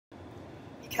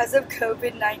Because of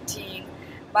COVID-19,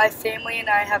 my family and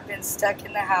I have been stuck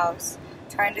in the house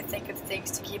trying to think of things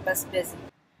to keep us busy.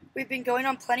 We've been going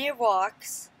on plenty of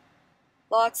walks,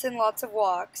 lots and lots of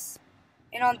walks,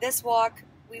 and on this walk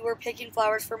we were picking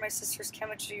flowers for my sister's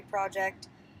chemistry project,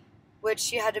 which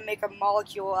she had to make a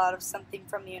molecule out of something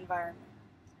from the environment.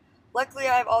 Luckily,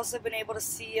 I've also been able to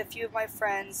see a few of my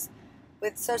friends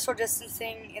with social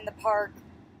distancing in the park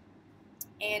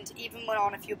and even went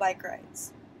on a few bike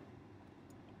rides.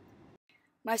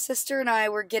 My sister and I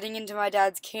were getting into my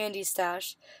dad's candy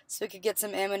stash so we could get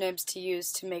some M&Ms to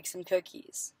use to make some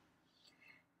cookies.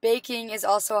 Baking is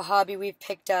also a hobby we've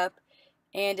picked up,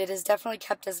 and it has definitely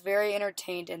kept us very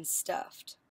entertained and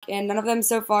stuffed. And none of them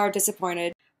so far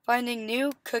disappointed. Finding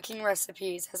new cooking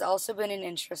recipes has also been an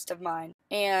interest of mine,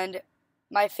 and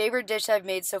my favorite dish I've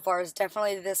made so far is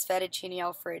definitely this fettuccine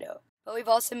alfredo. But we've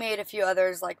also made a few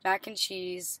others like mac and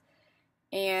cheese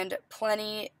and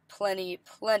plenty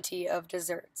of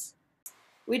desserts.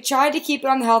 We tried to keep it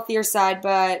on the healthier side,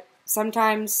 but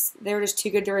sometimes they were just too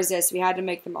good to resist. We had to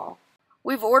make them all.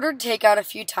 We've ordered takeout a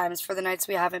few times for the nights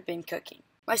we haven't been cooking.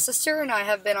 My sister and I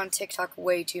have been on TikTok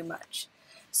way too much,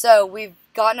 so we've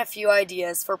gotten a few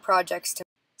ideas for projects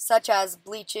such as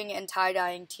bleaching and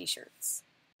tie-dyeing t-shirts.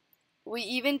 We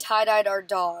even tie-dyed our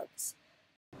dogs,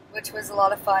 which was a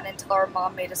lot of fun until our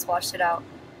mom made us wash it out.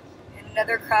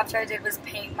 Another craft I did was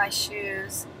paint my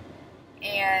shoes,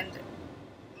 and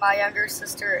my younger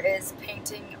sister is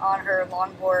painting on her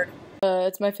longboard.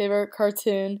 It's my favorite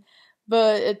cartoon,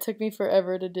 but it took me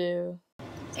forever to do.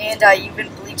 And I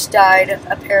even bleach-dyed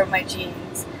a pair of my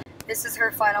jeans. This is her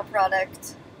final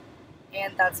product,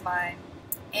 and that's mine.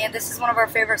 And this is one of our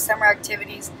favorite summer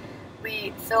activities.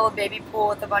 We fill a baby pool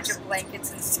with a bunch of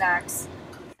blankets and snacks.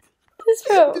 This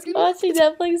brought watching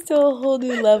Netflix to a whole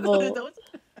new level.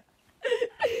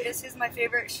 This is my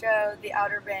favorite show, The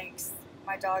Outer Banks.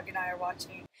 My dog and I are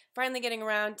watching. Finally getting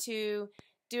around to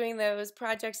doing those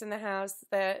projects in the house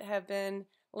that have been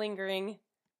lingering.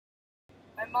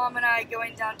 My mom and I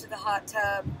going down to the hot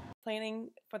tub.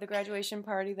 Planning for the graduation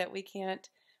party that we can't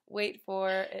wait for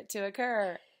it to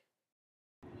occur.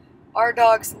 Our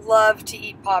dogs love to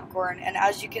eat popcorn, and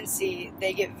as you can see,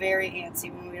 they get very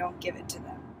antsy when we don't give it to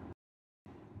them.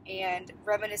 And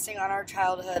reminiscing on our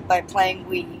childhood by playing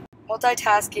Wii,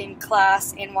 multitasking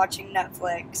class and watching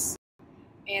Netflix,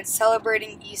 and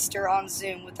celebrating Easter on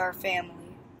Zoom with our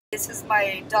family. This is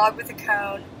my dog with a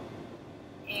cone,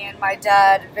 and my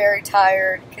dad very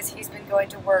tired because he's been going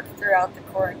to work throughout the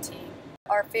quarantine.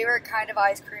 Our favorite kind of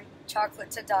ice cream,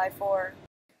 chocolate to die for.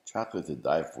 Chocolate to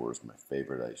die for is my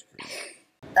favorite ice cream.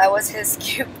 That was his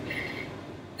scoop.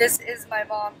 This is my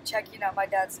mom checking out my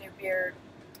dad's new beard.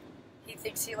 He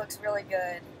thinks he looks really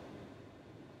good.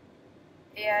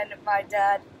 And my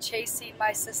dad chasing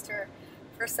my sister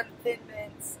for some Thin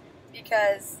Mints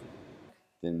because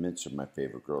Thin Mints are my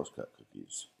favorite Girl Scout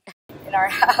cookies. In our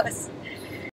house.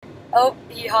 Oh,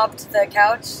 he hopped the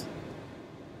couch.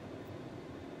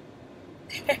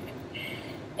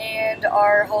 And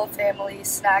our whole family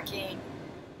snacking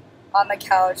on the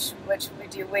couch, which we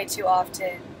do way too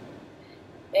often.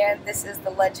 And this is the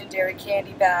legendary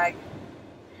candy bag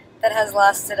that has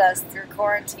lasted us through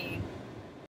quarantine.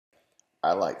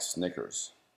 I like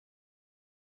Snickers.